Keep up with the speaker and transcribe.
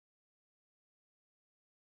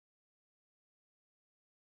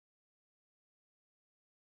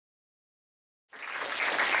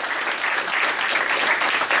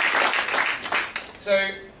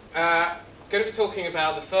Going to be talking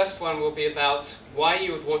about, the first one will be about why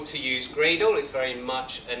you would want to use Gradle. It's very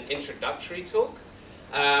much an introductory talk.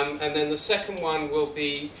 And then the second one will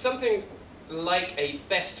be something like a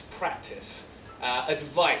best practice,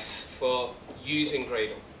 advice for using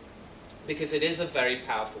Gradle, because it is a very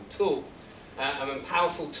powerful tool. And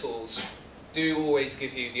powerful tools do always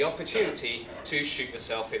give you the opportunity to shoot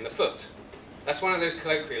yourself in the foot. That's one of those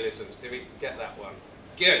colloquialisms. Did we get that one?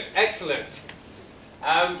 Good, excellent.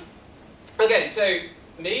 Okay, so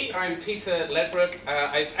me, I'm Peter Ledbrook.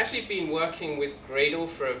 I've actually been working with Gradle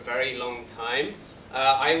for a very long time.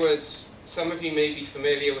 Some of you may be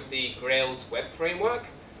familiar with the Grails web framework.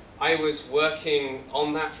 I was working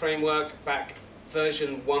on that framework back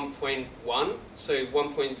version 1.1, so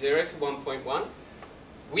 1.0 to 1.1.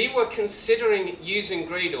 We were considering using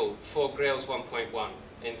Gradle for Grails 1.1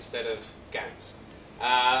 instead of Gantt.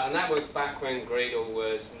 And that was back when Gradle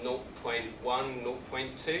was 0.1,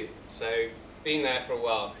 0.2, so been there for a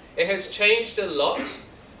while. It has changed a lot.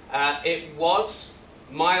 It was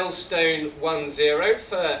milestone 1.0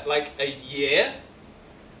 for like a year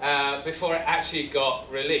before it actually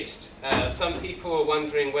got released. Some people were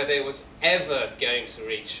wondering whether it was ever going to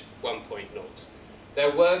reach 1.0. There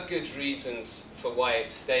were good reasons for why it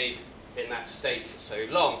stayed in that state for so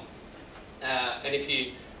long. And if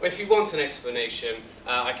you want an explanation,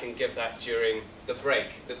 I can give that during the break,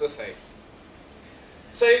 the buffet.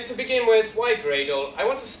 So to begin with, why Gradle? I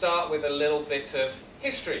want to start with a little bit of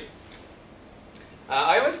history.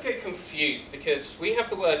 I always get confused because we have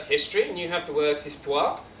the word history and you have the word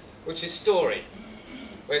histoire, which is story.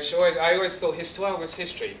 Which I always thought histoire was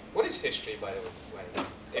history. What is history, by the way,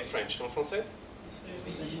 in French? En français?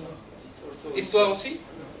 Histoire aussi?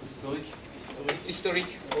 Historique.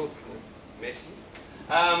 Historique. Oh, merci.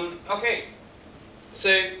 Okay,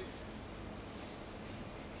 so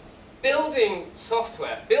building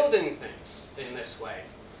software, building things in this way,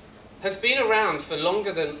 has been around for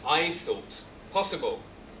longer than I thought possible.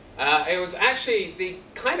 It was actually the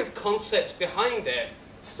kind of concept behind it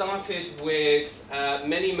started with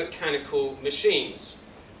many mechanical machines.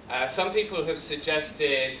 Some people have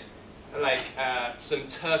suggested like some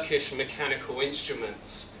Turkish mechanical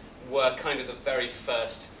instruments were kind of the very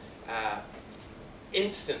first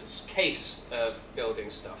case of building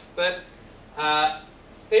stuff. But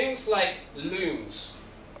things like looms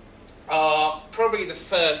are probably the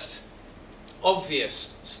first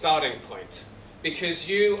obvious starting point, because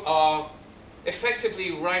you are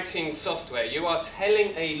effectively writing software. You are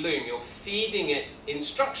telling a loom, you're feeding it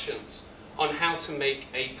instructions on how to make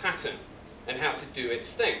a pattern and how to do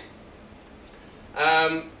its thing.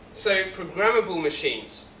 So programmable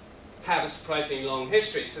machines have a surprisingly long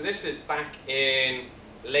history. So this is back in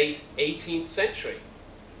late 18th century,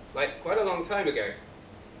 like quite a long time ago.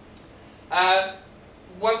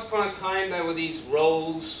 Once upon a time there were these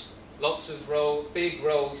rolls, lots of big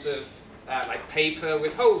rolls of like paper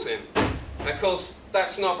with holes in. And of course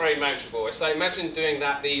that's not very manageable. It's like, imagine doing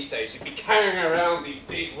that these days. You'd be carrying around these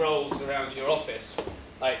big rolls around your office,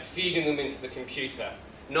 like feeding them into the computer.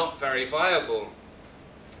 Not very viable.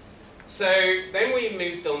 So then we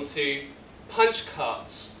moved on to punch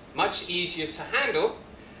cards, much easier to handle.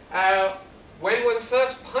 When were the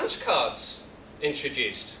first punch cards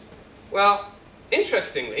introduced? Well,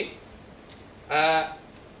 interestingly, I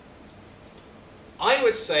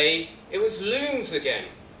would say it was looms again.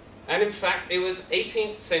 And in fact, it was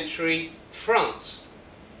 18th century France.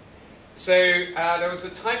 So there was a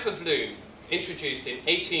type of loom introduced in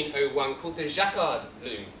 1801 called the Jacquard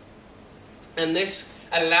loom. And this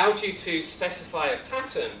allowed you to specify a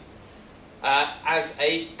pattern as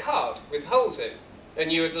a card with holes in.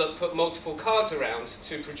 And you would put multiple cards around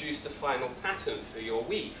to produce the final pattern for your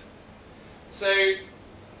weave. So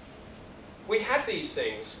we had these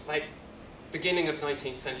things like beginning of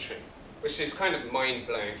 19th century, which is kind of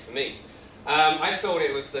mind-blowing for me. I thought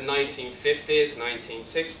it was the 1950s,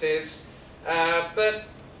 1960s, but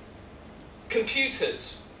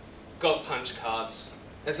computers got punch cards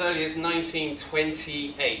as early as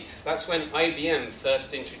 1928. That's when IBM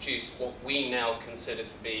first introduced what we now consider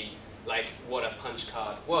to be like what a punch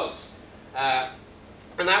card was.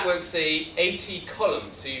 And that was the 80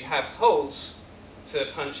 columns. So you have holes to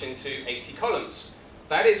punch into 80 columns.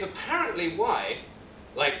 That is apparently why,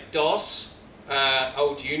 like DOS,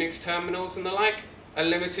 old Unix terminals and the like, are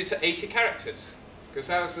limited to 80 characters. Because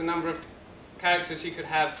that was the number of characters you could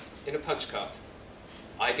have in a punch card.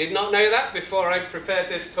 I did not know that before I prepared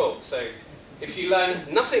this talk, so if you learn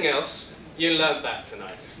nothing else, you learned that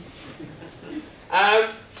tonight.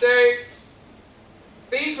 So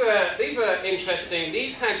these were interesting.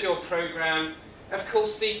 These had your program, of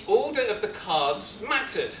course, the order of the cards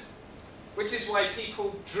mattered, which is why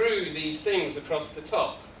people drew these things across the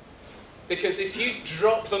top. Because if you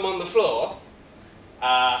drop them on the floor,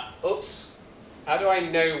 oops, how do I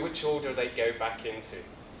know which order they go back into?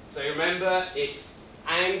 So remember, it's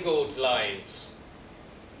angled lines.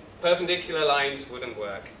 Perpendicular lines wouldn't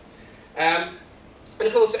work. And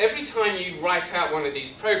of course, every time you write out one of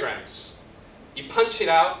these programs, you punch it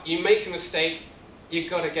out, you make a mistake, you've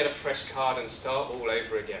got to get a fresh card and start all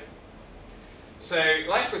over again. So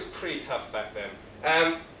life was pretty tough back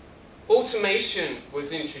then. Automation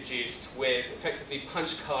was introduced with effectively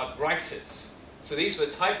punch card writers. So these were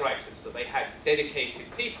typewriters that they had dedicated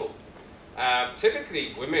people.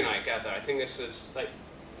 Typically women, I gather. I think this was like,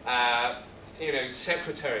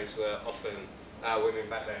 secretaries were often women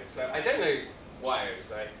back then. So I don't know why. It's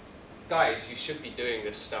like, guys, you should be doing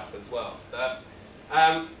this stuff as well. But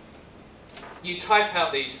you type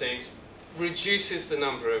out these things, reduces the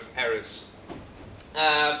number of errors.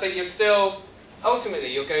 But you're still,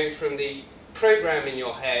 ultimately, you're going from the program in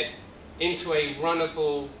your head into a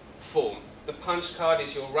runnable form. The punch card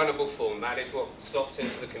is your runnable form. That is what slots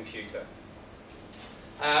into the computer.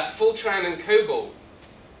 Fortran and COBOL.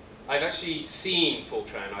 I've actually seen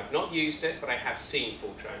Fortran. I've not used it, but I have seen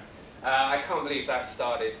Fortran. I can't believe that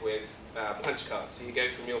started with punch cards. So you go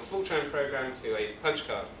from your Fortran program to a punch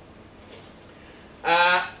card.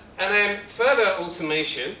 And then further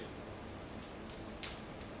automation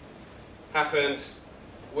happened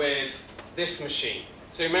with this machine.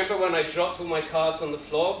 So remember when I dropped all my cards on the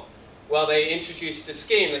floor? Well, they introduced a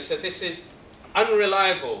scheme. They said, this is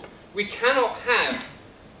unreliable. We cannot have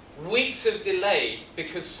weeks of delay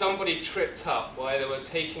because somebody tripped up while they were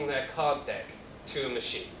taking their card deck to a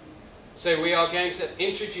machine. So we are going to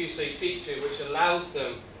introduce a feature which allows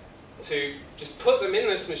them to just put them in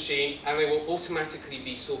this machine and they will automatically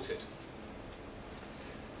be sorted.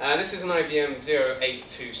 This is an IBM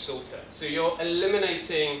 082 sorter. So you're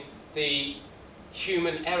eliminating the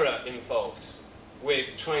human error involved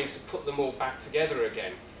with trying to put them all back together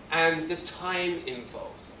again, and the time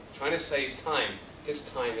involved, trying to save time, because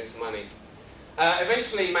time is money.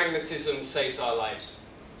 Eventually, magnetism saves our lives.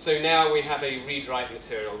 So now we have a read-write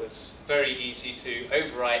material that's very easy to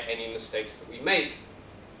overwrite any mistakes that we make.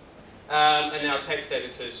 And now text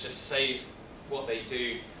editors just save what they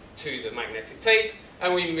do to the magnetic tape,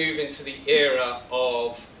 and we move into the era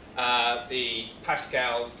of the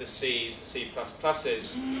Pascals, the Cs, the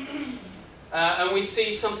C++s. And we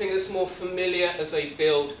see something that's more familiar as a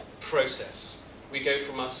build process. We go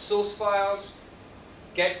from our source files,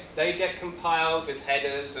 they get compiled with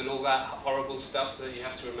headers and all that horrible stuff that you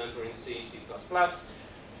have to remember in C, C++,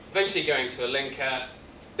 eventually going to a linker.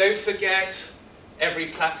 Don't forget, every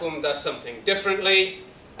platform does something differently.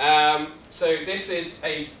 So this is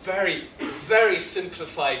a very, very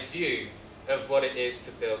simplified view of what it is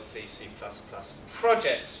to build C, C++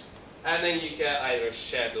 projects. And then you get either a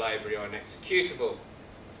shared library or an executable.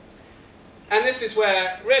 And this is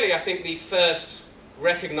where, really, I think the first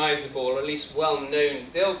recognizable, or at least well-known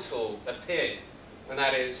build tool appeared, and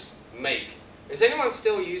that is Make. Is anyone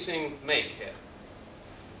still using Make here?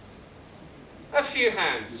 A few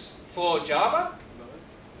hands. For Java?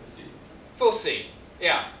 For C,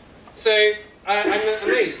 yeah. So I'm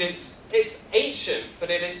amazed. It's ancient, but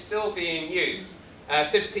it is still being used.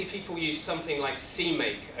 Typically, people use something like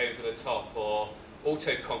CMake over the top, or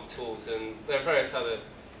autoconf tools, and there are various other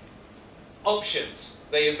options.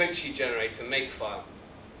 They eventually generate a make file.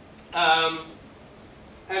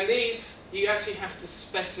 And these, you actually have to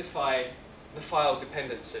specify the file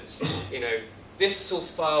dependencies. You know, this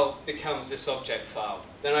source file becomes this object file.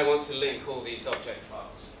 Then I want to link all these object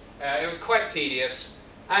files. It was quite tedious.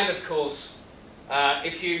 And of course,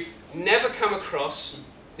 if you've never come across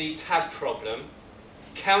the tab problem,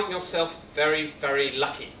 count yourself very, very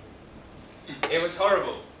lucky. It was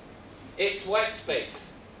horrible. It's white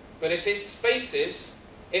space. But if it's spaces,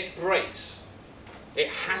 it breaks. It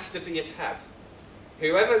has to be a tab.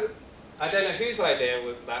 Whoever, I don't know whose idea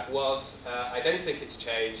that was. I don't think it's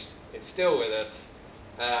changed. It's still with us.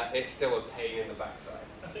 It's still a pain in the backside.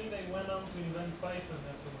 I think they went on to invent Python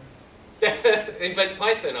afterwards. Invent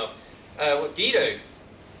Python of? What, Guido? Yeah,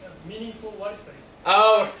 meaningful white space.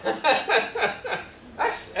 Oh!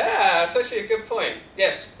 That's actually a good point.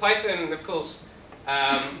 Yes, Python, of course,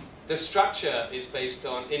 the structure is based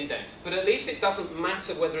on indent, but at least it doesn't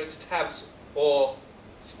matter whether it's tabs or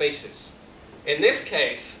spaces. In this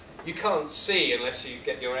case, you can't see unless you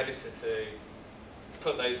get your editor to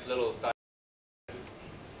put those little diagrams.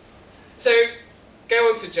 So, go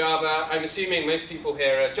on to Java. I'm assuming most people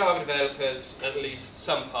here are Java developers, at least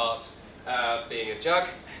some part being a jug.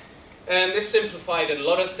 And this simplified a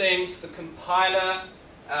lot of things. The compiler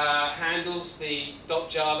handles the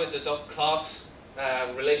 .java, the .class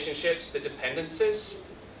relationships, the dependencies.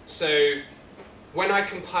 So when I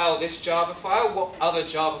compile this Java file, what other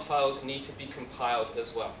Java files need to be compiled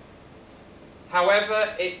as well?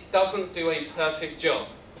 However, it doesn't do a perfect job.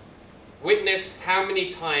 Witness how many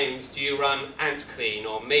times do you run ant clean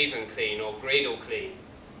or maven clean or Gradle clean,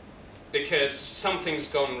 because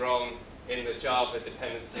something's gone wrong in the Java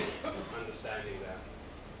dependency understanding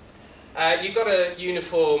there. You've got a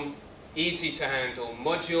uniform, easy to handle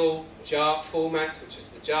module jar format, which is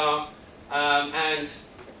the jar, and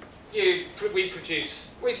we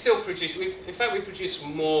still produce, in fact we produce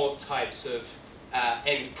more types of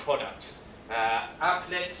end product.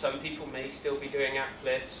 Applets, some people may still be doing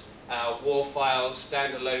applets, WAR files,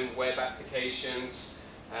 standalone web applications,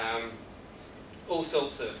 all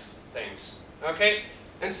sorts of things. Okay?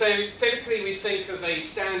 And so typically we think of a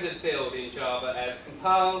standard build in Java as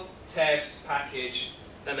compile, test, package,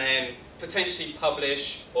 and then potentially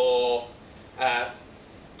publish or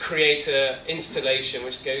create an installation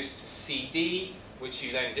which goes to CD, which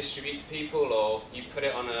you then distribute to people, or you put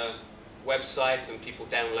it on a website and people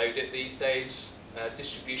download it these days.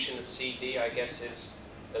 Distribution of CD, I guess, is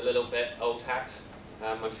a little bit old hat.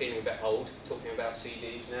 I'm feeling a bit old talking about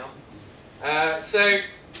CDs now. So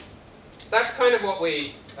that's kind of what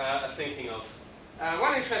we are thinking of.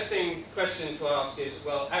 One interesting question to ask is,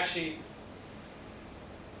 well, actually,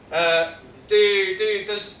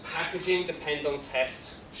 does packaging depend on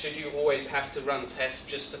test? Should you always have to run tests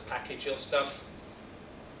just to package your stuff?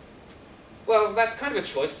 Well, that's kind of a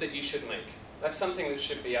choice that you should make. That's something that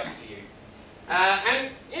should be up to you. And,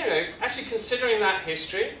 you know, actually considering that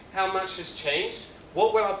history, how much has changed,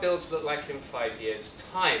 what will our builds look like in 5 years'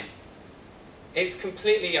 time? It's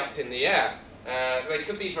completely up in the air. They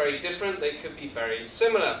could be very different, they could be very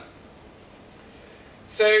similar.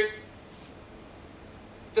 So,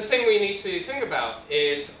 the thing we need to think about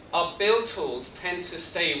is our build tools tend to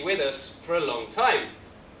stay with us for a long time.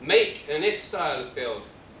 Make and its style of build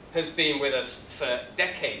has been with us for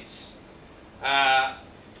decades.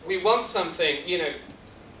 We want something, you know,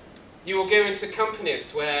 you will go into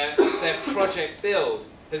companies where their project build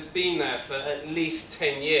has been there for at least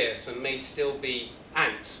 10 years and may still be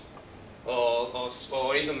Ant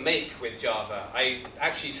or even Make with Java. I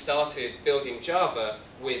actually started building Java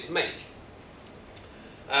with Make.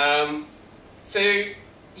 So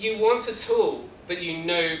you want a tool that you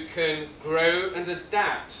know can grow and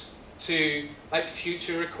adapt to like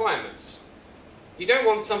future requirements. You don't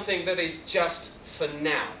want something that is just for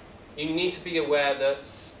now. You need to be aware that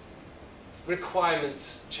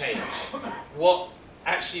requirements change. What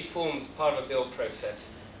actually forms part of a build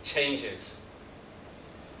process changes.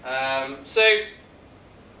 So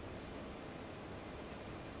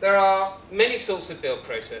there are many sorts of build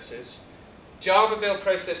processes. Java build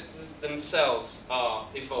processes themselves are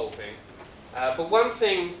evolving. But one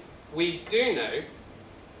thing we do know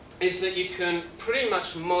is that you can pretty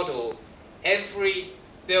much model every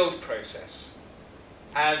build process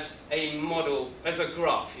as a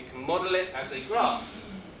graph. You can model it as a graph,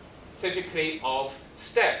 typically of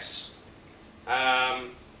steps.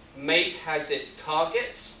 Make has its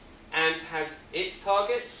targets, Ant has its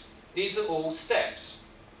targets. These are all steps.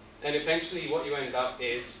 And eventually what you end up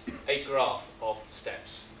is a graph of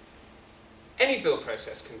steps. Any build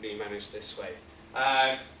process can be managed this way.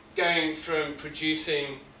 Going from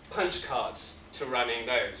producing punch cards to running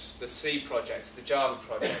those, the C projects, the Java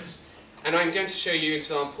projects. And I'm going to show you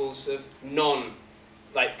examples of non-program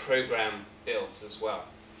builds as well.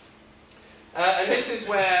 And this is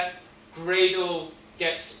where Gradle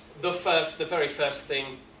gets the very first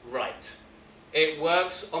thing right. It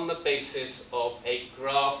works on the basis of a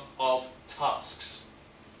graph of tasks.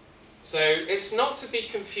 So it's not to be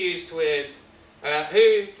confused with,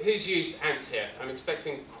 who's used Ant here? I'm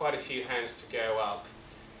expecting quite a few hands to go up.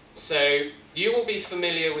 So you will be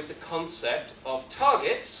familiar with the concept of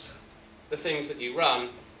targets, the things that you run,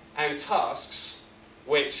 and tasks,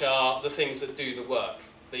 which are the things that do the work,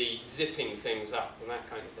 the zipping things up and that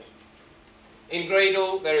kind of thing. In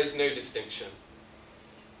Gradle, there is no distinction.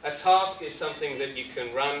 A task is something that you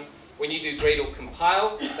can run. When you do Gradle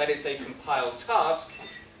compile, that is a compiled task,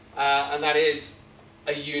 and that is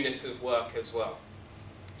a unit of work as well.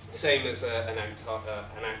 Same as an Ant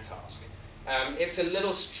task. It's a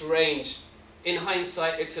little strange, in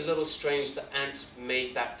hindsight, it's a little strange that Ant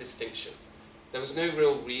made that distinction. There was no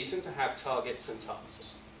real reason to have targets and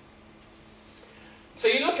tasks. So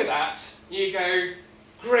you look at that, you go,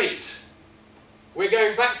 great, we're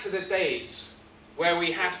going back to the days where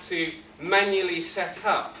we have to manually set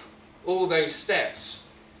up all those steps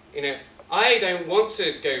You know, I don't want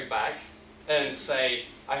to go back and say,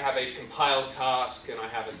 I have a compile task and I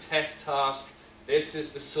have a test task. This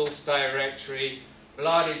is the source directory,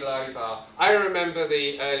 blah, blah, blah, blah. I remember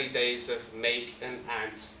the early days of make and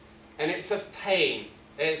ant, and it's a pain.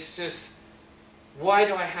 It's just, why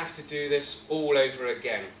do I have to do this all over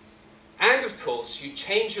again? And of course, you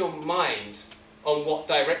change your mind on what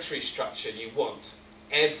directory structure you want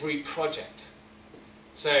every project.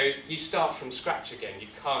 So you start from scratch again. You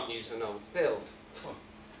can't use an old build.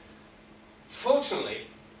 Fortunately,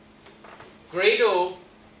 Gradle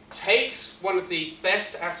takes one of the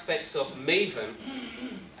best aspects of Maven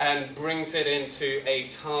and brings it into a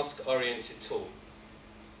task-oriented tool,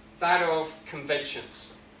 that of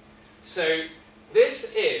conventions. So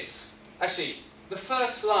this is, actually, the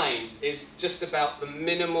first line is just about the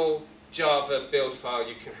minimal Java build file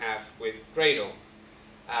you can have with Gradle.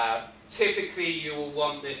 Typically, you will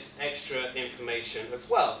want this extra information as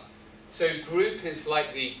well. So group is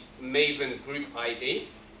like the Maven group ID.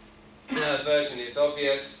 Version is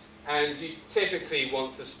obvious, and you typically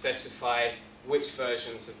want to specify which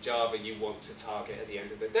versions of Java you want to target at the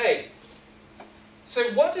end of the day. So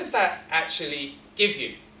what does that actually give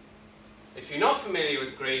you? If you're not familiar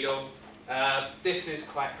with Gradle, this is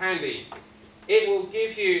quite handy. It will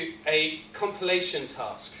give you a compilation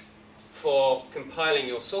task for compiling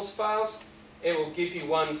your source files. It will give you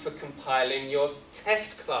one for compiling your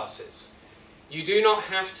test classes. You do not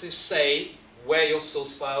have to say where your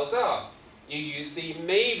source files are. You use the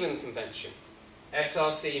Maven convention.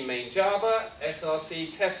 src main Java,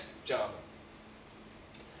 src test Java.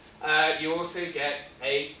 You also get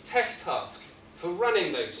a test task for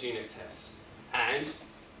running those unit tests. And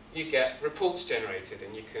you get reports generated,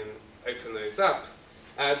 and you can open those up.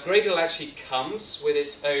 Gradle actually comes with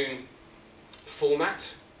its own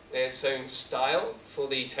format, its own style for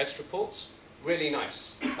the test reports. Really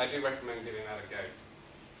nice. I do recommend giving that a go.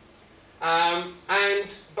 And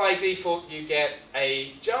by default, you get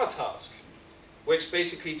a jar task, which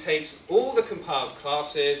basically takes all the compiled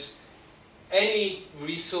classes, any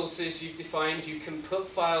resources you've defined. You can put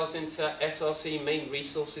files into src main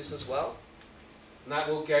resources as well, and that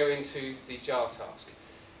will go into the jar task.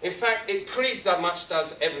 In fact, it pretty much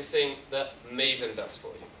does everything that Maven does for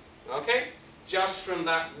you. Okay? Just from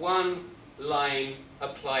that one line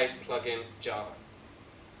applied plugin Java.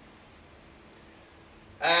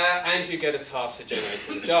 And you get a task to generate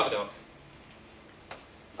in the Java doc.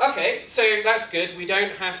 Okay, so that's good. We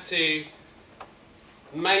don't have to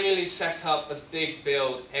manually set up a big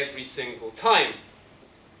build every single time.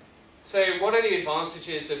 So what are the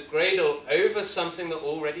advantages of Gradle over something that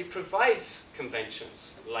already provides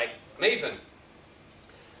conventions, like Maven?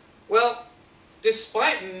 Well,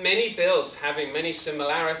 despite many builds having many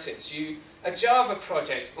similarities, a Java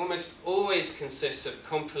project almost always consists of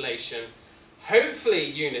compilation, hopefully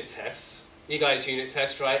unit tests. You guys unit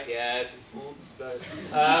test, right? Yes.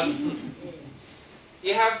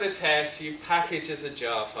 You have the test, you package as a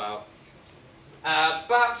jar file.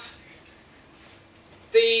 But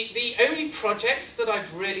the only projects that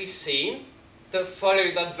I've really seen that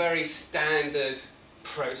follow the very standard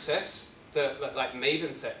process that like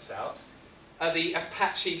Maven sets out are the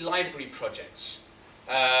Apache library projects.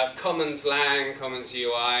 Commons Lang, Commons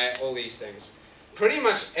UI, all these things. Pretty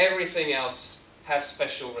much everything else has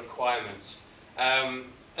special requirements. And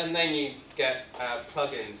then you get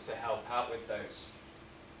plugins to help out with those.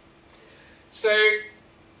 So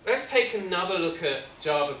let's take another look at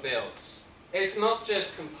Java builds. It's not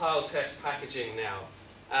just compile test packaging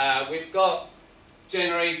now. We've got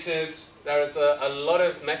generators. There is a lot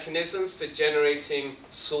of mechanisms for generating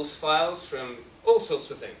source files from all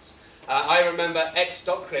sorts of things. I remember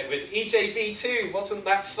xDoclet with EJB2. Wasn't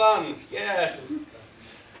that fun? Yeah.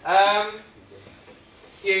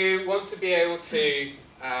 You want to be able to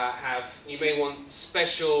you may want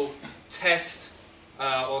special test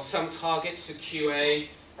or some targets for QA.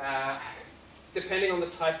 Depending on the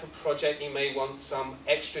type of project, you may want some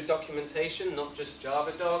extra documentation, not just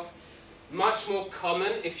JavaDoc. Much more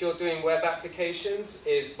common, if you're doing web applications,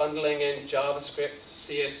 is bundling in JavaScript,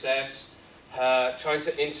 CSS, trying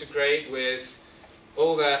to integrate with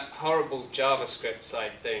all the horrible JavaScript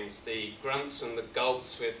side things, the grunts and the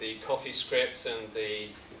gulps with the CoffeeScript and the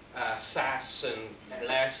Sass and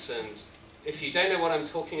LS. And if you don't know what I'm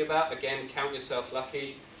talking about, again, count yourself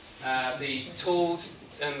lucky. The tools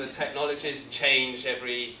and the technologies change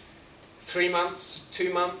every 3 months,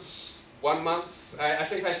 2 months, 1 month. I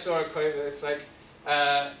think I saw a quote that's like,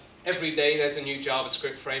 every day there's a new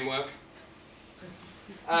JavaScript framework.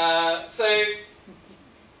 So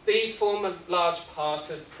these form a large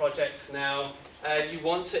part of projects now. You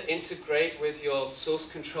want to integrate with your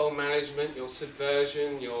source control management, your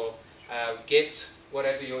Subversion, your Git,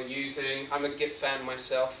 whatever you're using. I'm a Git fan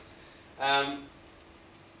myself.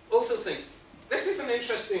 All sorts of things. This is an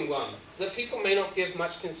interesting one that people may not give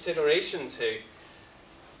much consideration to.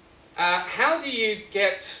 How do you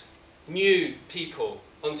get new people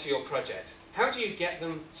onto your project? How do you get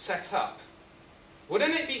them set up?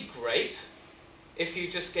 Wouldn't it be great if you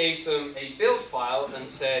just gave them a build file and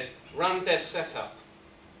said, run dev setup,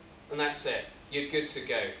 and that's it. You're good to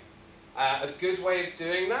go. A good way of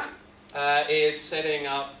doing that is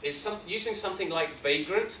using something like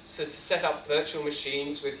Vagrant, so to set up virtual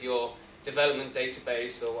machines with your development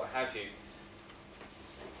database or what have you.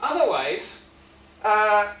 Otherwise,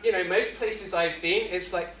 most places I've been,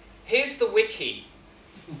 it's like, here's the wiki.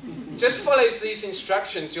 Just follows these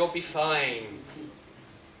instructions, you'll be fine.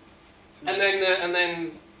 And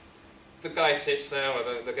then the guy sits there,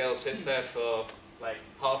 or the girl sits there for like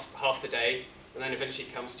half the day, and then eventually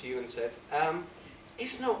comes to you and says,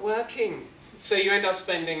 it's not working. So you end up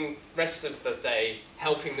spending the rest of the day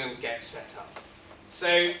helping them get set up.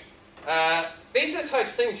 So these are the types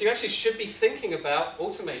of things you actually should be thinking about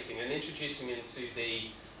automating and introducing into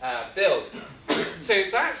the build. So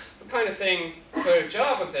that's the kind of thing for a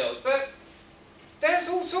Java build. But there's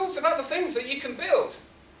all sorts of other things that you can build.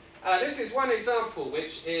 This is one example,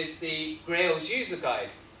 which is the Grails user guide,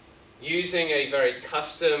 using a very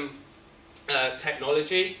custom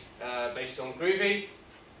technology based on Groovy.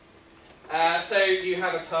 So you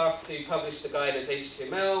have a task to publish the guide as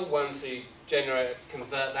HTML, one to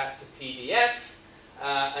convert that to PDF,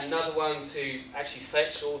 another one to actually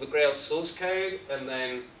fetch all the Grails source code and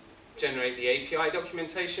then generate the API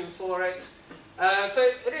documentation for it.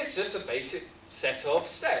 So it is just a basic set of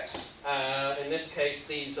steps. In this case,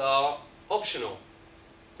 these are optional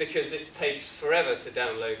because it takes forever to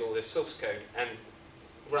download all this source code and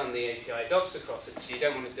run the API docs across it, so you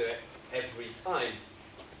don't want to do it every time.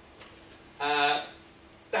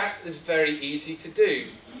 That is very easy to do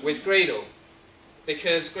with Gradle,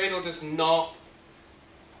 because Gradle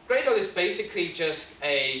is basically just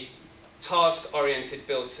a task-oriented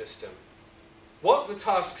build system. What the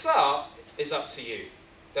tasks are is up to you.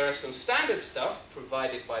 There are some standard stuff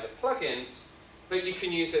provided by the plugins, but you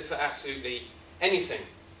can use it for absolutely anything.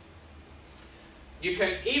 You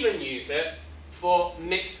can even use it for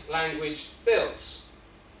mixed language builds.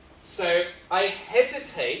 So I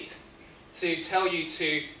hesitate to tell you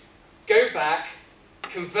to go back,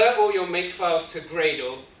 convert all your makefiles to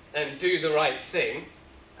Gradle, and do the right thing,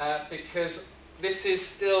 because this is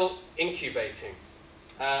still incubating.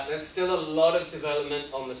 There's still a lot of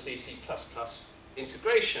development on the C++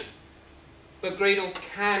 integration. But Gradle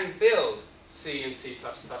can build C and C++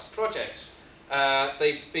 projects.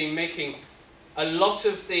 They've been making a lot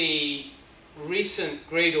of the recent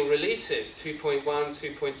Gradle releases, 2.1,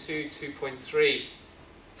 2.2, 2.3,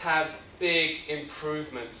 have big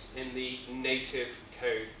improvements in the native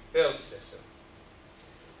code build system.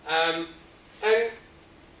 And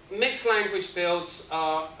mixed language builds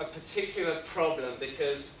are a particular problem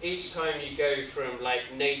because each time you go from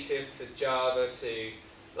like native to Java to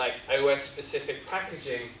like OS specific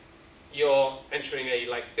packaging, you're entering a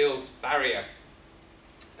like build barrier.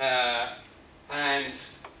 And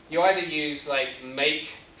you either use like make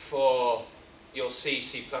for your C,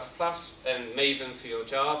 C++, and Maven for your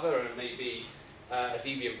Java, and maybe a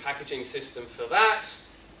Debian packaging system for that,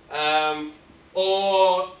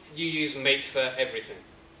 or you use make for everything.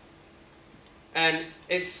 And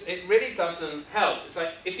it really doesn't help. It's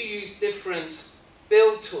like if you use different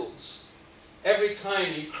build tools, every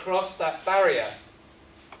time you cross that barrier,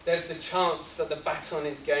 there's the chance that the baton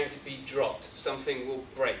is going to be dropped. Something will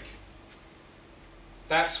break.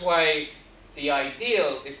 That's why the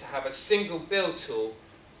ideal is to have a single build tool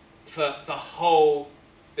for the whole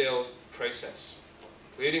build process,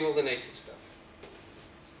 including all the native stuff.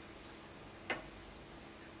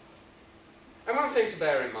 And one thing to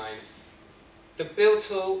bear in mind, the build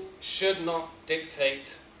tool should not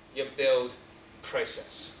dictate your build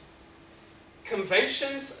process.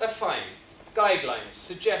 Conventions are fine, guidelines,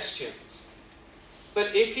 suggestions.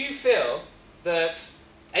 But if you feel that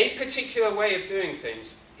a particular way of doing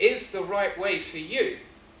things is the right way for you,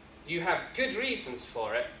 you have good reasons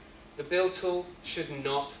for it, the build tool should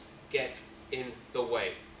not get in the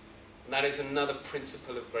way. And that is another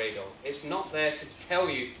principle of Gradle. It's not there to tell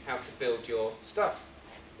you how to build your stuff.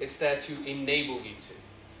 It's there to enable you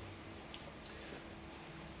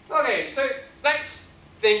to. Okay, so let's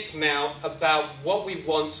think now about what we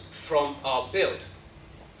want from our build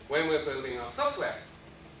when we're building our software.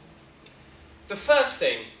 The first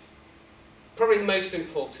thing, probably the most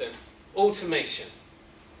important, automation.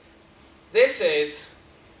 This is,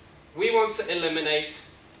 we want to eliminate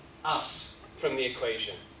us from the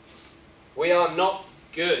equation. We are not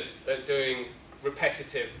good at doing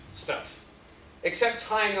repetitive stuff, except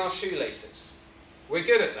tying our shoelaces. We're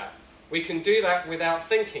good at that. We can do that without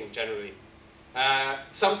thinking, generally.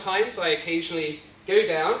 Sometimes I occasionally go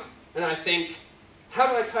down and I think, how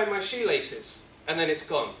do I tie my shoelaces? And then it's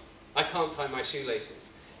gone. I can't tie my shoelaces.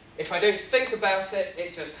 If I don't think about it,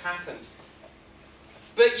 it just happens.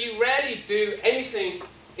 But you rarely do anything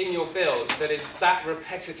in your build that is that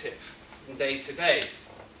repetitive day to day.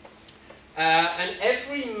 And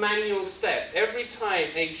every manual step, every time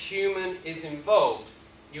a human is involved,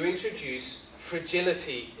 you introduce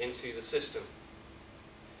fragility into the system.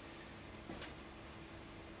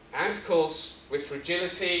 And of course, with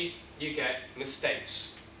fragility, you get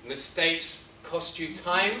mistakes. Mistakes cost you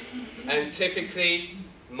time and typically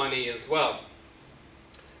money as well.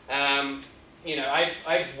 You know,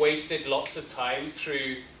 I've wasted lots of time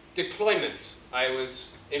through deployment. I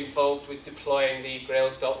was involved with deploying the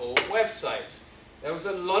Grails.org website. There was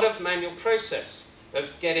a lot of manual process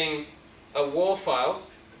of getting a WAR file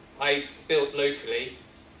I'd built locally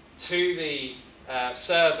to the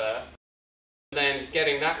server, and then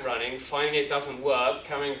getting that running, finding it doesn't work,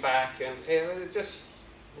 coming back, and it's just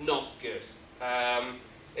not good.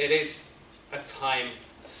 It is a time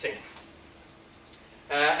sink.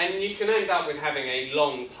 And you can end up with having a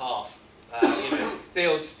long path. You know,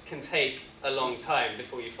 builds can take a long time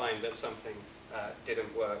before you find that something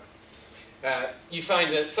didn't work. You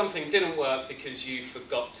find that something didn't work because you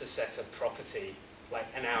forgot to set a property like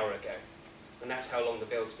an hour ago. And that's how long the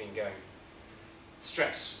build's been going.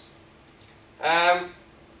 Stress.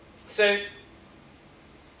 So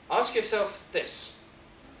ask yourself this.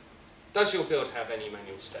 Does your build have any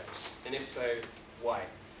manual steps? And if so, why?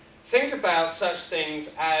 Think about such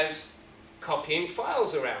things as copying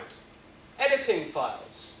files around, editing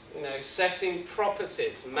files, you know, setting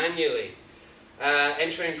properties manually,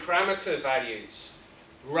 entering parameter values,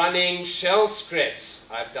 running shell scripts.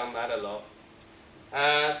 I've done that a lot.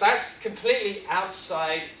 That's completely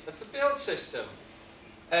outside of the build system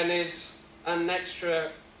and is an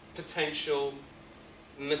extra potential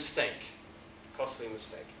mistake, costly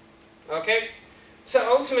mistake. Okay?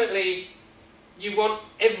 So ultimately, you want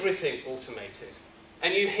everything automated.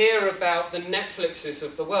 And you hear about the Netflixes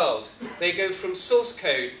of the world. They go from source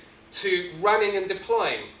code to running and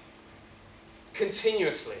deploying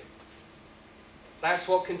continuously. That's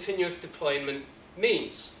what continuous deployment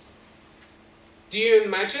means. Do you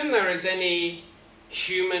imagine there is any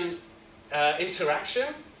human interaction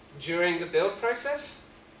during the build process?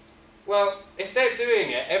 Well, if they're doing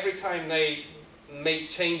it every time they make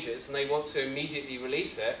changes and they want to immediately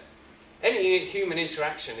release it, any human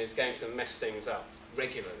interaction is going to mess things up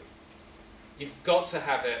regularly. You've got to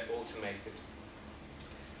have it automated.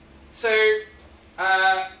 So,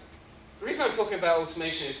 the reason I'm talking about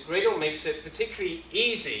automation is Gradle makes it particularly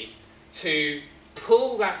easy to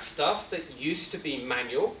pull that stuff that used to be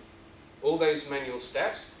manual, all those manual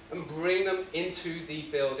steps, and bring them into the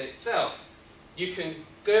build itself. You can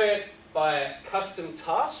do it by custom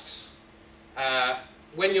tasks.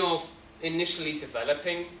 When you're initially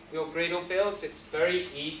developing your Gradle builds, it's very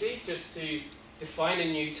easy just to define a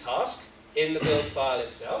new task in the build file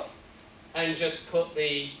itself and just put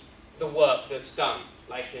the work that's done.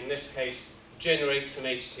 Like in this case, generate some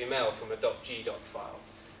HTML from a .gdoc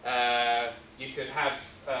file. You could have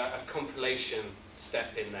a compilation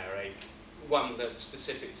step in there, one that's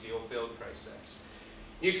specific to your build process.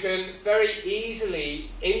 You can very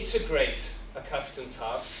easily integrate a custom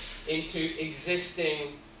task into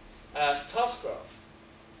existing task graph.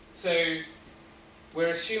 So we're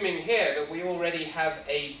assuming here that we already have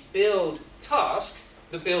a build task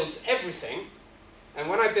that builds everything. And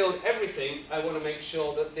when I build everything, I want to make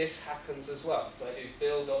sure that this happens as well. So I do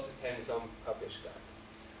build.depends on publish guide.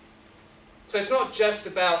 So it's not just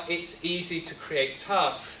about it's easy to create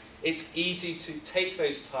tasks. It's easy to take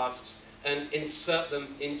those tasks and insert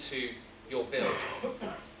them into your build.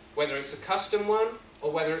 Whether it's a custom one,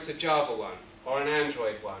 or whether it's a Java one, or an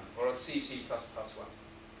Android one, or a C++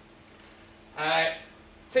 one.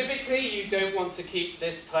 Typically, you don't want to keep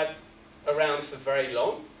this type around for very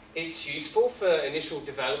long. It's useful for initial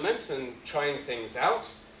development and trying things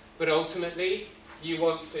out, but ultimately, you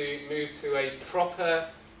want to move to a proper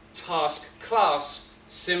task class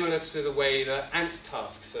similar to the way that Ant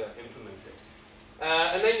tasks are implemented.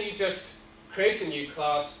 And then you just create a new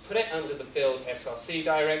class, put it under the build src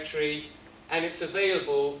directory, and it's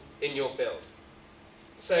available in your build.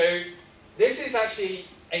 So this is actually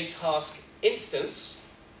a task instance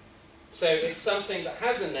So it's something that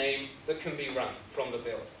has a name that can be run from the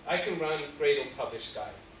build. I can run Gradle publish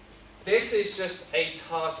guide. This is just a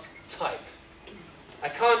task type. I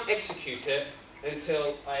can't execute it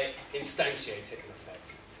until I instantiate it, in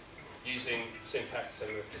effect, using syntax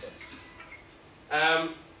similar to this.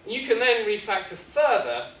 You can then refactor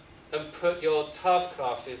further and put your task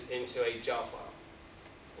classes into a jar file,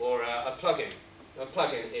 or a plugin. A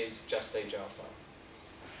plugin is just a jar file.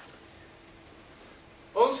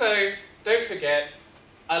 Also, don't forget,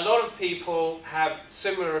 a lot of people have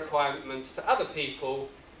similar requirements to other people.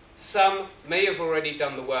 Some may have already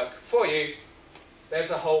done the work for you.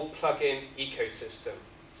 There's a whole plugin ecosystem,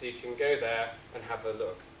 so you can go there and have a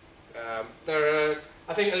look. There are,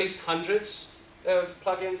 I think, at least hundreds of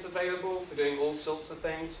plugins available for doing all sorts of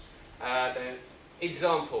things.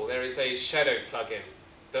 Example, there is a shadow plugin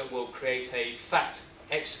that will create a fat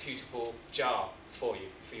executable jar for you,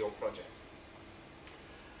 for your project.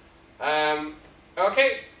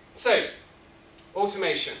 Okay, so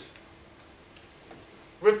automation.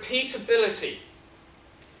 Repeatability.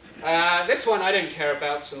 This one I don't care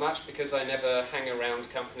about so much because I never hang around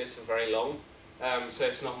companies for very long, so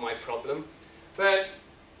it's not my problem. But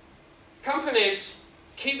companies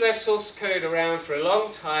keep their source code around for a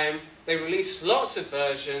long time, they release lots of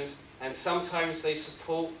versions, and sometimes they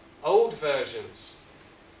support old versions.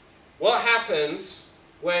 What happens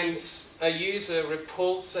when a user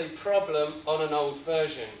reports a problem on an old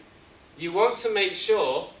version? You want to make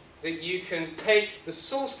sure that you can take the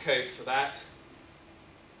source code for that,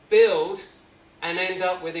 build, and end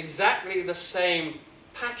up with exactly the same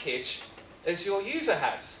package as your user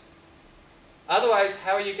has. Otherwise,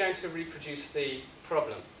 how are you going to reproduce the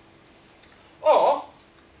problem? Or,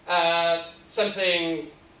 something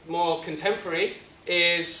more contemporary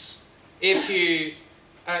is if you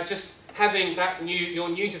just having that your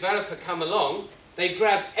new developer come along, they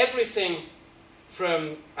grab everything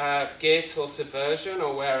from Git or Subversion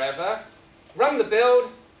or wherever, run the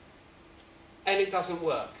build, and it doesn't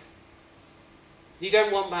work. You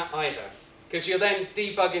don't want that either, because you're then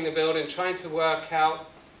debugging the build and trying to work out,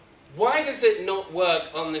 why does it not work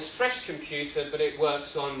on this fresh computer, but it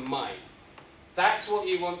works on mine? That's what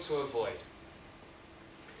you want to avoid.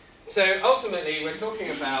 So ultimately, we're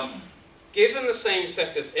talking about, given the same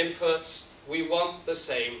set of inputs, we want the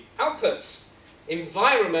same outputs.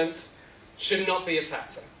 Environment should not be a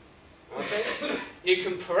factor. Okay? You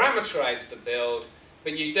can parameterize the build,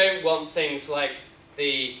 but you don't want things like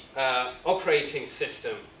the operating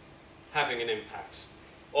system having an impact,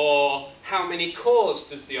 or how many cores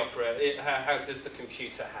does the how does the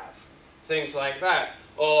computer have? Things like that.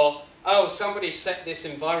 Or, oh, somebody set this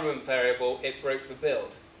environment variable, it broke the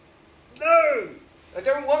build. No! I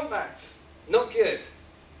don't want that. Not good.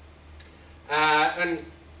 And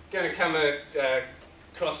going to come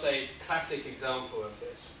across a classic example of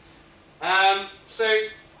this. So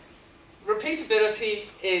repeatability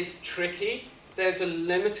is tricky. There's a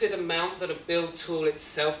limited amount that a build tool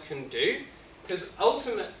itself can do, because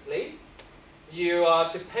ultimately you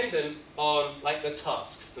are dependent on the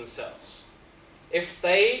tasks themselves. If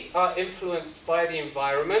they are influenced by the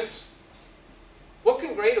environment, what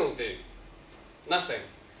can Gradle do? Nothing.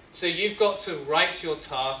 So you've got to write your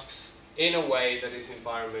tasks in a way that is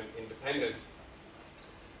environment independent.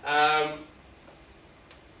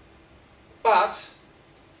 But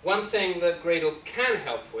one thing that Gradle can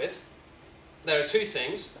help with, there are two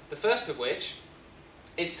things. The first of which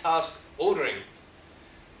is task ordering.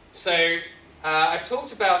 So I've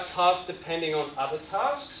talked about tasks depending on other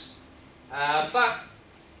tasks, but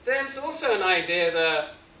there's also an idea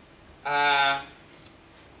that I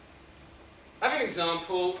have an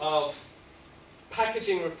example of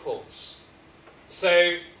packaging reports.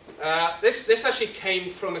 So this actually came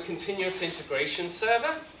from a continuous integration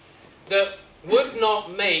server that would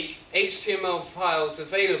not make HTML files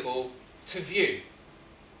available to view.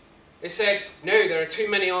 It said, no, there are too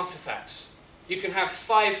many artifacts. You can have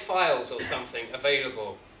 5 files or something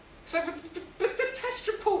available. So, but the test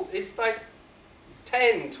report is like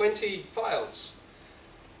 10, 20 files.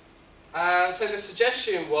 So the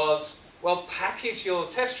suggestion was, well, package your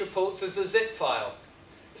test reports as a zip file.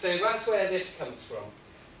 So that's where this comes from.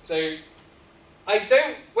 So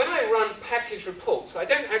when I run package reports, I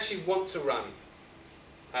don't actually want to run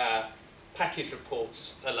package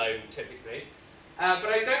reports alone, typically. But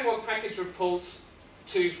I don't want package reports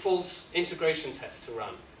to force integration tests to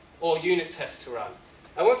run, or unit tests to run.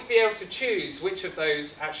 I want to be able to choose which of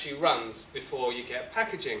those actually runs before you get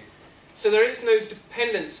packaging. So there is no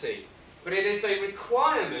dependency, but it is a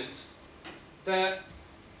requirement that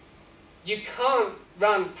you can't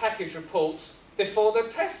run package reports before the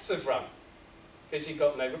tests have run. because you've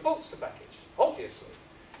got no reports to package, obviously.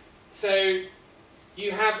 So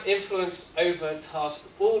you have influence over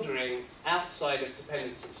task ordering outside of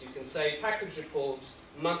dependencies. You can say package reports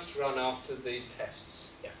must run after the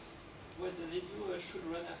tests. Yes? What does it do? Should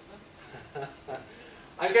run after?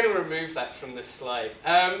 I'm going to remove that from this slide.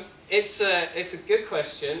 It's a good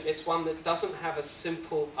question. It's one that doesn't have a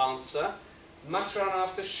simple answer. Must run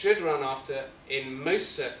after, should run after, in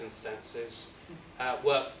most circumstances,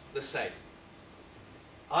 work the same.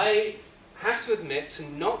 I have to admit to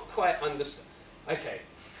not quite understand. Okay,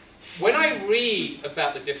 when I read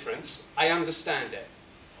about the difference, I understand it.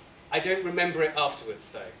 I don't remember it afterwards,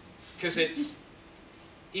 though, because it's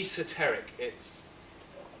esoteric.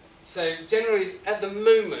 So generally, at the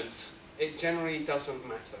moment, it generally doesn't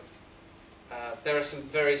matter. There are some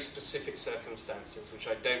very specific circumstances, which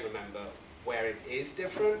I don't remember, where it is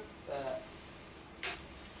different.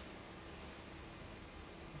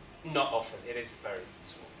 Not often. It is very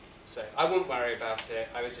small. So I wouldn't worry about it.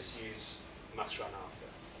 I would just use must run after.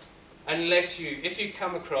 Unless if you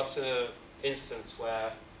come across an instance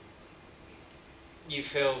where you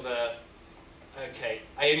feel that, okay,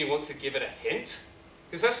 I only want to give it a hint,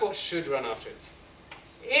 because that's what should run after it.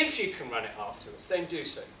 If you can run it afterwards, then do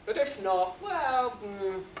so. But if not, well,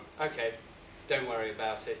 okay, don't worry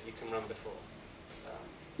about it. You can run before.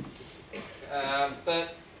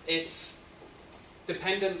 But it's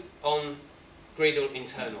dependent on Gradle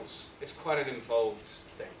internals. It's quite an involved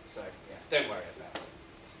thing, so yeah, don't worry about it.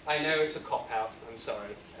 I know it's a cop-out, I'm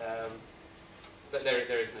sorry, but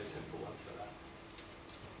there is no simple one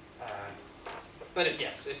for that. But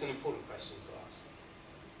yes, it's an important question to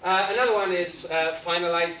ask. Another one is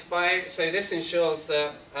finalized by, so this ensures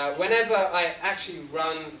that whenever I actually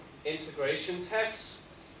run integration tests,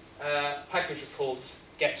 package reports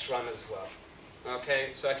gets run as well. Okay,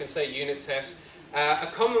 so I can say unit tests. A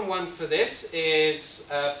common one for this is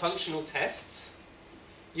functional tests.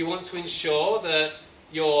 You want to ensure that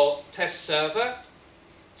your test server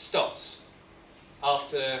stops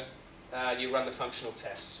after you run the functional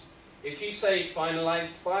tests. If you say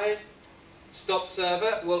finalized by, stop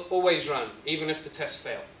server will always run, even if the tests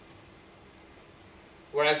fail.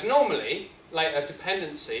 Whereas normally, like a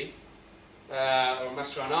dependency, or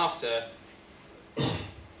must run after,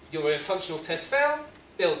 your functional test fail,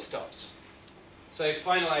 build stops. So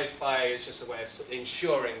finalized by is just a way of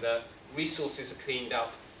ensuring that resources are cleaned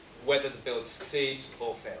up, whether the build succeeds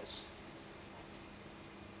or fails.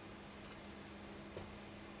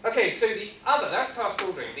 Okay, so that's task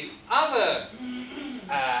ordering. The other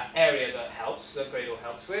area that helps, that Gradle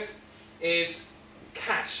helps with, is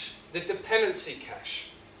cache, the dependency cache.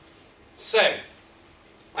 So,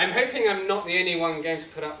 I'm hoping I'm not the only one going to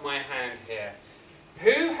put up my hand here.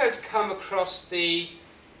 Who has come across the,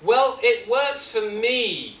 well, it works for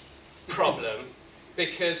me problem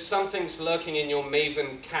because something's lurking in your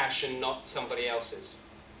Maven cache and not somebody else's?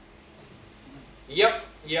 Yep.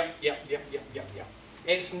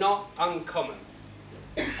 It's not uncommon.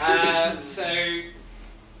 So,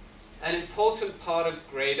 an important part of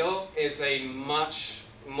Gradle is a much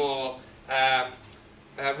more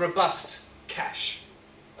robust cache.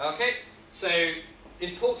 Okay? So,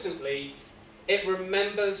 importantly, it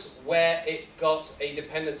remembers where it got a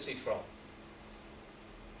dependency from.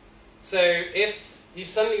 So, if you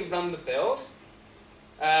suddenly run the build,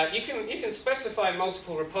 you can specify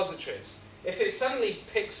multiple repositories. If it suddenly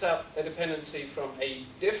picks up a dependency from a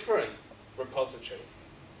different repository,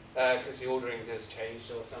 because the ordering has changed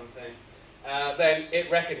or something, then it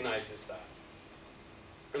recognizes that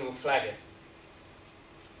and will flag it.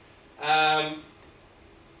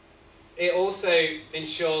 It also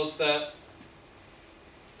ensures that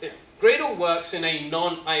Gradle works in a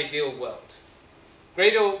non-ideal world.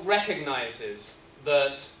 Gradle recognizes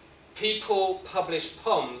that people publish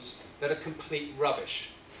POMs that are complete rubbish.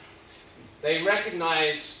 They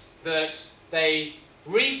recognize that they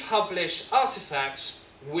republish artifacts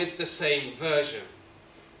with the same version.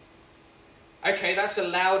 Okay, that's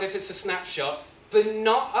allowed if it's a snapshot, but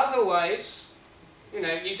not otherwise. You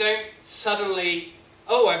know, you don't suddenly,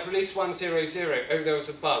 oh, I've released 1.0.0, oh, there was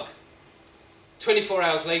a bug. 24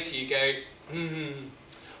 hours later you go,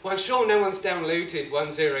 well, I'm sure no one's downloaded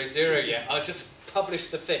 1.0.0 yet, I'll just publish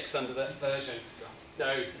the fix under that version.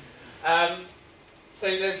 No. So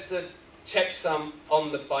there's the checksum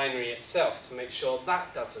on the binary itself to make sure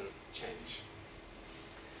that doesn't change.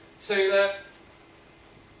 So that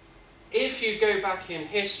if you go back in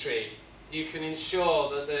history, you can ensure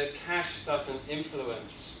that the cache doesn't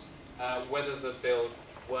influence whether the build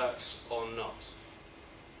works or not.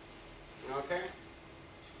 Okay?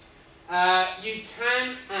 You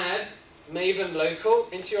can add Maven local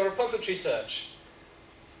into your repository search.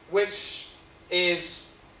 which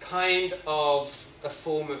is kind of a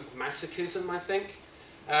form of masochism, I think.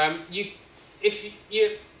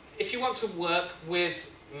 If you want to work with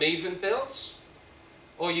Maven builds,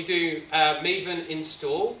 or you do Maven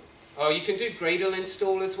install, or you can do Gradle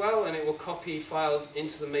install as well, and it will copy files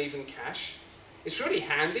into the Maven cache. It's really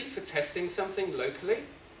handy for testing something locally,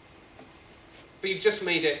 but you've just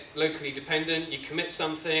made it locally dependent. You commit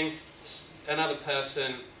something, another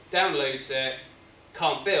person downloads it,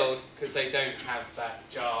 can't build because they don't have that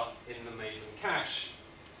jar in the Maven cache.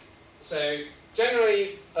 So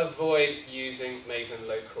generally avoid using Maven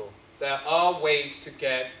local. There are ways to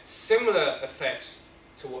get similar effects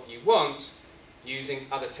to what you want using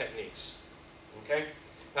other techniques. Okay?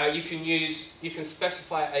 You can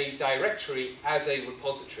specify a directory as a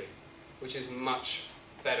repository, which is much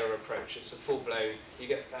better approach. It's a full-blown, you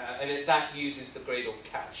get, that uses the Gradle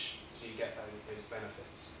cache, so you get those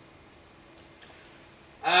benefits.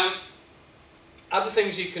 Other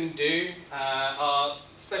things you can do are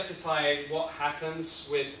specify what happens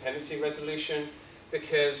with dependency resolution,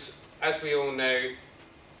 because as we all know,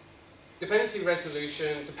 dependency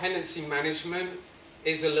resolution, dependency management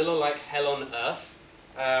is a little like hell on earth.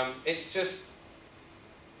 It's just,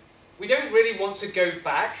 we don't really want to go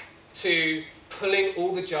back to pulling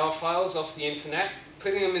all the jar files off the internet,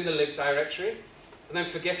 putting them in the lib directory, and then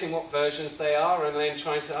forgetting what versions they are, and then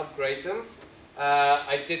trying to upgrade them.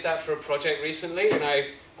 I did that for a project recently, and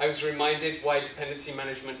I was reminded why dependency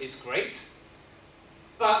management is great.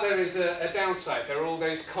 But there is a downside. There are all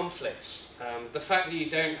those conflicts. The fact that you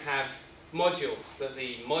don't have modules, that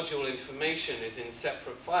the module information is in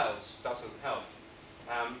separate files, doesn't help.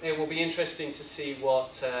 It will be interesting to see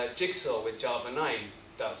what Jigsaw with Java 9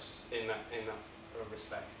 does in that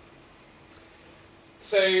respect.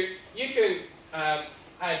 So you can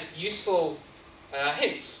add useful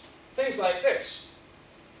hints, things like this.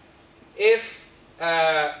 If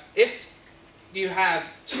you have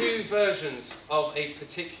two versions of a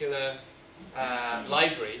particular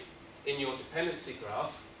library in your dependency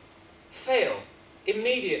graph, fail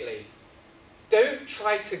immediately. Don't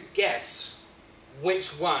try to guess which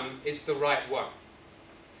one is the right one.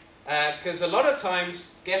 Because a lot of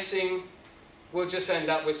times guessing will just end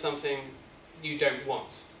up with something you don't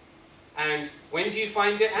want. And when do you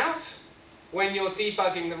find it out? When you're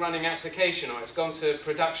debugging the running application, or it's gone to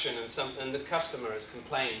production and the customer has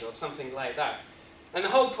complained, or something like that. And the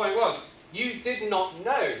whole point was, you did not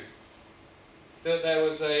know that there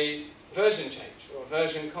was a version change or a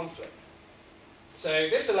version conflict. So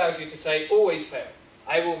this allows you to say, always fail.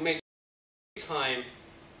 I will make time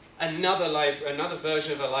another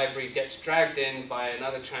version of a library gets dragged in by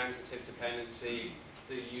another transitive dependency,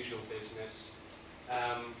 the usual business.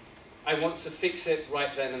 I want to fix it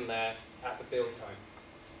right then and there at the build time.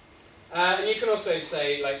 And you can also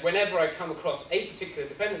say, like, whenever I come across a particular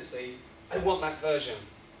dependency, I want that version.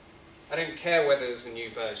 I don't care whether there's a new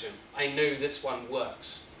version. I know this one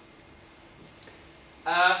works.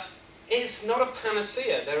 It's not a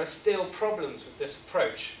panacea. There are still problems with this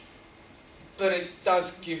approach. But it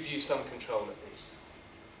does give you some control at least.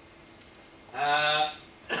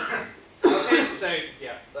 Okay, so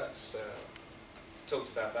yeah, that's talked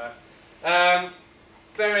about that.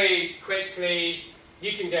 Very quickly,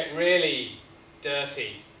 you can get really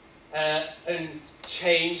dirty and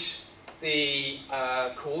change the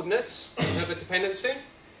coordinates of a dependency.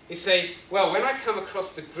 You say, well, when I come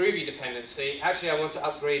across the Groovy dependency, actually I want to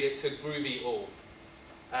upgrade it to Groovy all.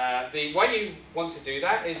 Why you want to do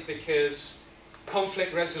that is because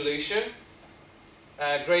conflict resolution,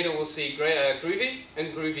 Gradle will see Groovy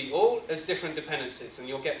and Groovy all as different dependencies, and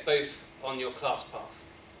you'll get both on your class path.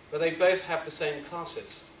 But they both have the same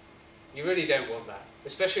classes. You really don't want that,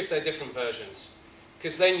 especially if they're different versions.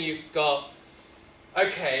 Because then you've got,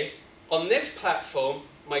 okay, on this platform,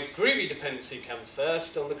 my Groovy dependency comes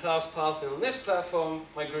first on the class path, and on this platform,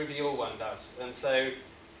 my Groovy all one does. And so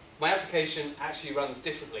my application actually runs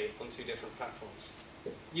differently on two different platforms.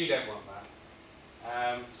 You don't want that.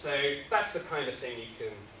 So that's the kind of thing you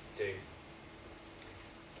can do.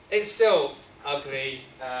 It's still ugly,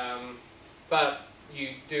 but you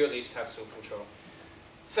do at least have some control.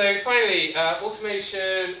 So finally,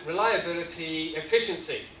 automation, reliability,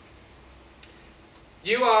 efficiency.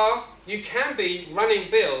 You can be running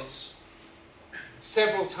builds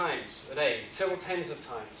several times a day, several tens of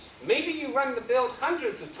times. Maybe you run the build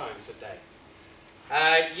hundreds of times a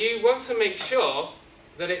day. You want to make sure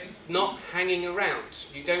that it's not hanging around.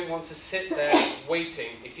 You don't want to sit there waiting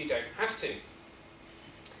if you don't have to.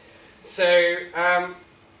 So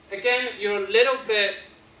again, you're a little bit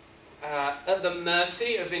at the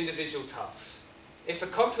mercy of individual tasks. If a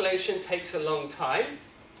compilation takes a long time,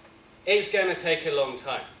 it's going to take a long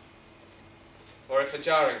time. Or if a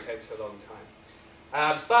jarring takes a long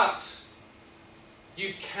time. But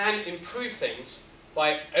you can improve things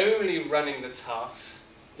by only running the tasks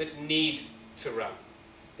that need to run.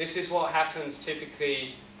 This is what happens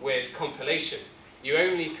typically with compilation. You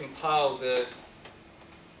only compile the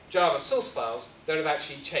Java source files that have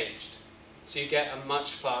actually changed. So you get a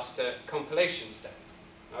much faster compilation step.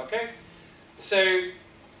 Okay? So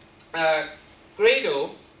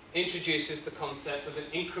Gradle introduces the concept of an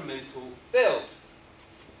incremental build.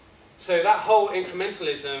 So that whole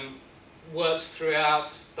incrementalism works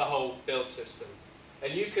throughout the whole build system.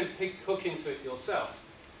 And you can hook into it yourself.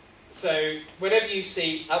 So whenever you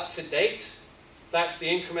see up to date, that's the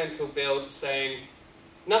incremental build saying,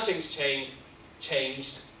 nothing's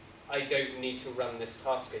changed, I don't need to run this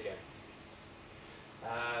task again.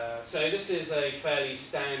 So this is a fairly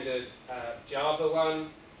standard Java one,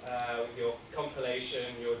 with your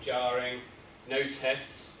compilation, your jarring, no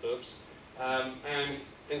tests, oops, and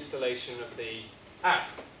installation of the app.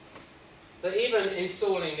 But even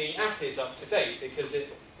installing the app is up to date because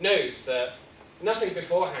it knows that nothing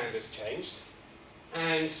beforehand has changed,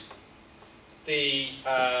 and the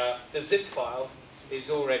zip file is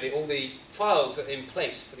already, all the files are in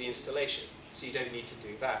place for the installation, so you don't need to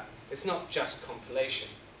do that. It's not just compilation.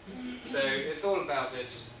 So it's all about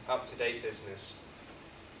this up-to-date business.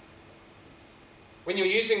 When you're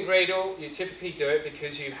using Gradle, you typically do it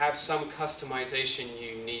because you have some customization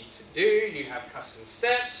you need to do, you have custom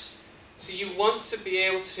steps, so you want to be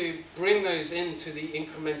able to bring those into the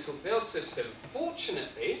incremental build system.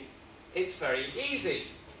 Fortunately, it's very easy,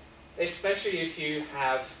 especially if you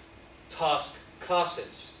have task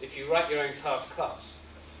classes, if you write your own task class.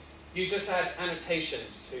 You just add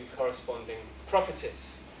annotations to corresponding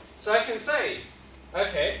properties. So I can say,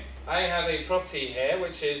 okay, I have a property here,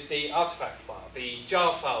 which is the artifact file, the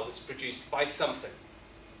jar file that's produced by something.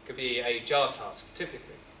 It could be a jar task,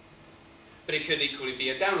 typically. But it could equally be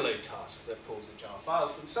a download task that pulls a jar file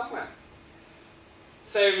from somewhere.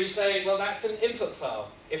 So we say, well, that's an input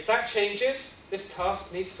file. If that changes, this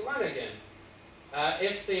task needs to run again.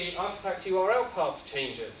 If the artifact URL path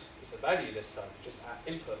changes, it's a value this time, just at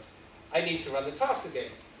input, I need to run the task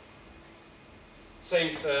again.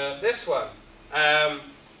 Same for this one.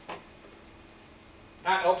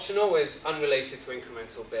 At optional is unrelated to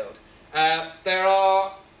incremental build. There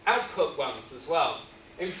are output ones as well.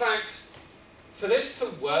 In fact, for this to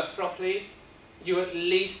work properly, you at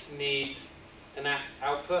least need an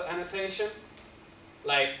output annotation,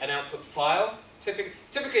 like an output file.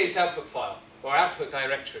 Typically it's output file or output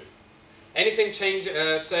directory. Anything change,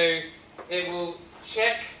 so it will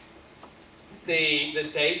check the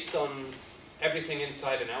dates on everything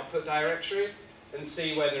inside an output directory and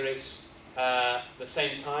see whether it's the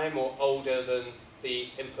same time or older than the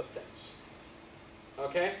input things.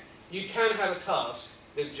 Okay? You can have a task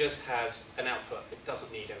that just has an output. It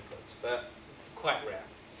doesn't need inputs, but quite rare.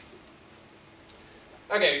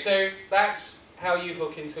 Okay, so that's how you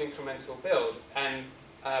hook into incremental build and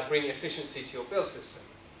bring efficiency to your build system.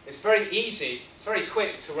 It's very easy, it's very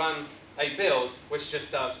quick to run a build which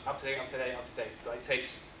just does up to date, up to date, up to date. Like, it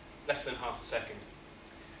takes less than half a second.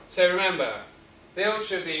 So remember, build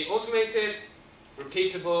should be automated,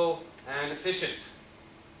 repeatable, and efficient.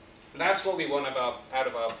 And that's what we want out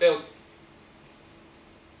of our build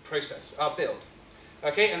process, our build.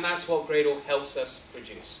 Okay, and that's what Gradle helps us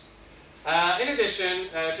produce. In addition,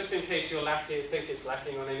 just in case you're think it's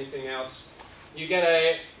lacking on anything else, you get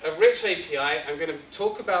a rich API. I'm going to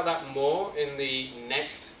talk about that more in the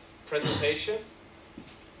next presentation.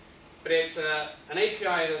 But it's an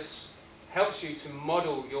API that helps you to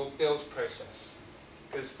model your build process,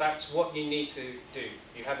 because that's what you need to do.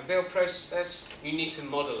 You have a build process, you need to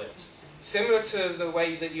model it. Similar to the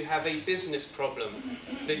way that you have a business problem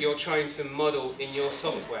that you're trying to model in your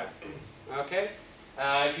software. Okay?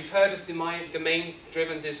 If you've heard of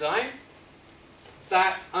domain-driven design,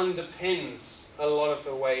 that underpins a lot of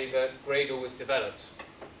the way that Gradle was developed.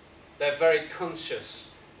 They're very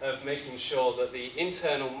conscious of making sure that the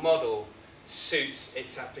internal model suits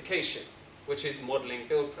its application, which is modeling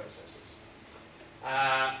build processes.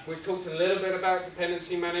 We've talked a little bit about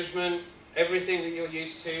dependency management. Everything that you're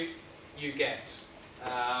used to, you get,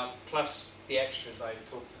 plus the extras I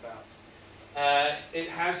talked about. It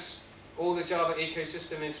has all the Java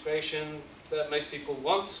ecosystem integration that most people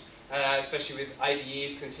want, especially with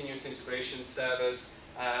IDEs, continuous integration servers,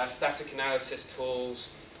 static analysis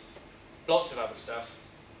tools, lots of other stuff.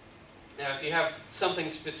 Now, if you have something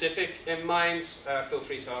specific in mind, feel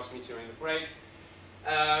free to ask me during the break.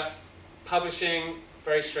 Publishing,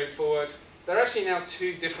 very straightforward. There are actually now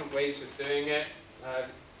two different ways of doing it.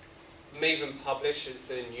 Maven Publish is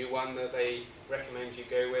the new one that they recommend you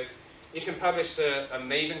go with. You can publish a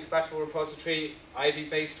Maven compatible repository,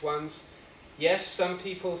 Ivy-based ones. Yes, some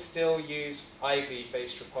people still use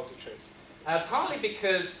Ivy-based repositories, partly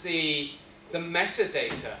because the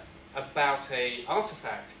metadata about an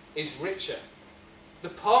artifact is richer. A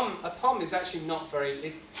POM is actually not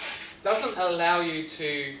it doesn't allow you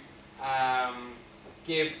to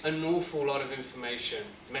give an awful lot of information,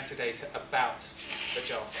 metadata, about a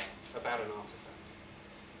jar file, about an artifact.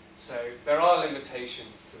 So there are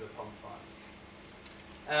limitations to the POM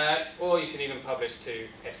file. Or you can even publish to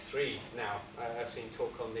S3 now. I've seen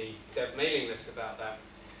talk on the dev mailing list about that.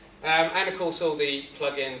 And of course all the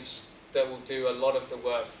plugins that will do a lot of the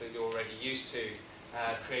work that you're already used to,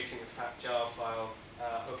 creating a fat jar file,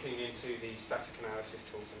 hooking into the static analysis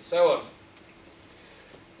tools and so on.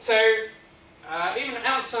 So even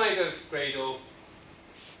outside of Gradle,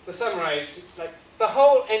 to summarize, like the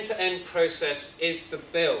whole end-to-end process is the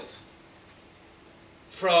build.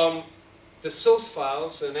 From the source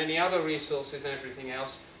files and any other resources and everything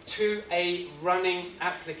else to a running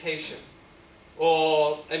application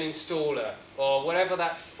or an installer or whatever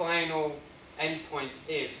that final endpoint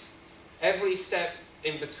is. Every step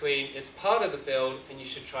in between is part of the build, and you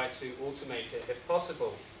should try to automate it if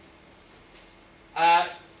possible.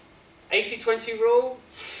 80-20 rule,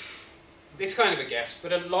 it's kind of a guess,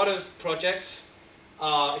 but a lot of projects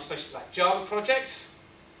are, especially like Java projects,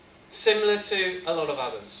 similar to a lot of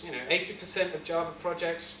others. 80% of Java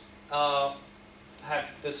projects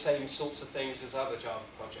have the same sorts of things as other Java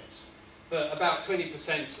projects. But about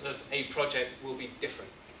 20% of a project will be different.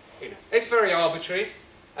 It's very arbitrary,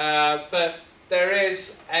 but there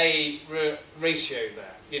is a ratio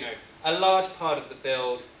there. A large part of the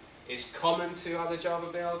build is common to other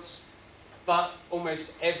Java builds, but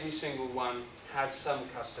almost every single one has some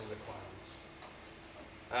custom requirements.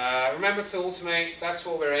 Remember to automate, that's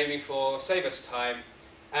what we're aiming for, save us time.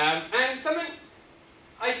 And something,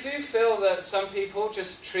 I do feel that some people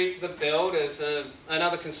just treat the build as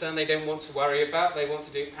another concern they don't want to worry about. They want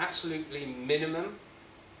to do absolutely minimum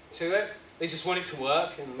to it. They just want it to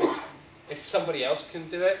work, and if somebody else can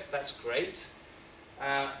do it, that's great.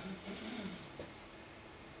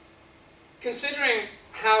 Considering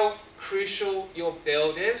how crucial your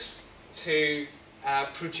build is to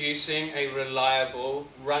producing a reliable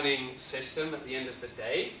running system at the end of the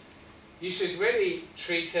day, you should really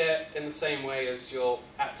treat it in the same way as your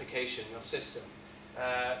application, your system.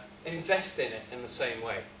 Invest in it in the same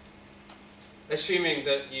way, assuming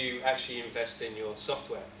that you actually invest in your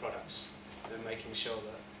software products and making sure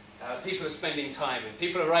that people are spending time and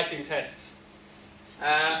people are writing tests.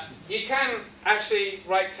 You can actually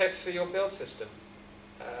write tests for your build system.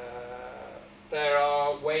 There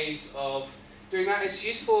are ways of doing that. It's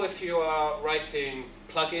useful if you are writing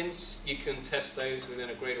plugins. You can test those within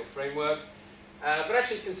a Gradle framework. But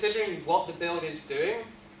actually considering what the build is doing,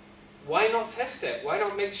 why not test it? Why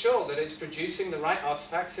not make sure that it's producing the right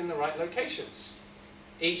artifacts in the right locations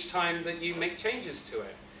each time that you make changes to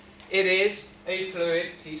it? It is a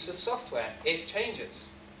fluid piece of software. It changes.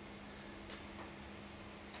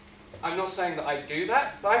 I'm not saying that I do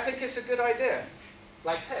that, but I think it's a good idea,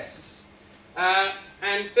 like tests.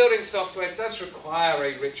 And building software does require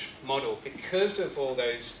a rich model because of all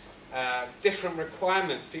those different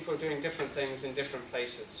requirements. People are doing different things in different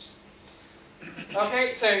places.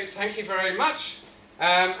 Okay, so thank you very much.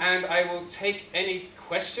 And I will take any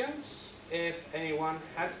questions if anyone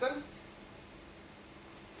has them.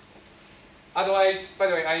 Otherwise, by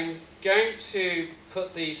the way, I'm going to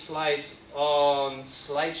put these slides on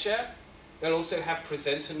SlideShare. They'll also have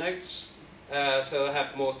presenter notes, so they'll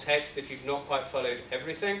have more text if you've not quite followed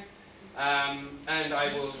everything. And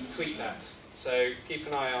I will tweet that. So keep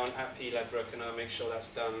an eye on @Ledbrook, and I'll make sure that's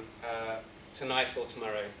done tonight or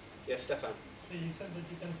tomorrow. Yes, Stefan? So you said that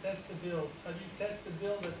you can test the build. How do you test the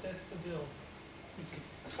build or test the build?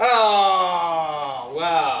 Oh,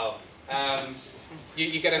 wow.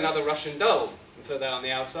 You get another Russian doll and put that on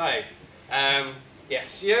the outside.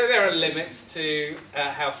 Yes, there are limits to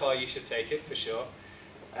how far you should take it, for sure.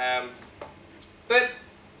 But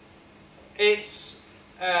it's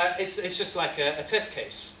just like a test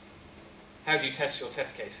case. How do you test your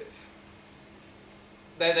test cases?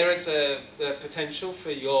 There is the potential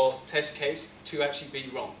for your test case to actually be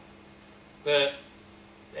wrong. But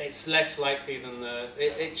it's less likely than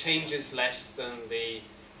it changes less than the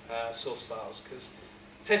source files, because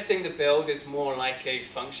testing the build is more like a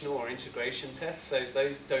functional or integration test, so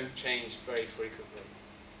those don't change very frequently.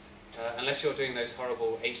 Unless you're doing those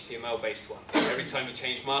horrible HTML-based ones. Every time you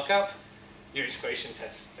change markup, your integration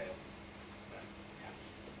tests fail.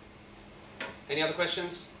 Yeah. Any other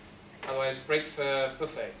questions? Otherwise, break for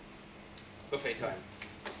buffet. Buffet time.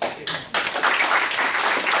 Thank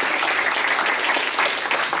you.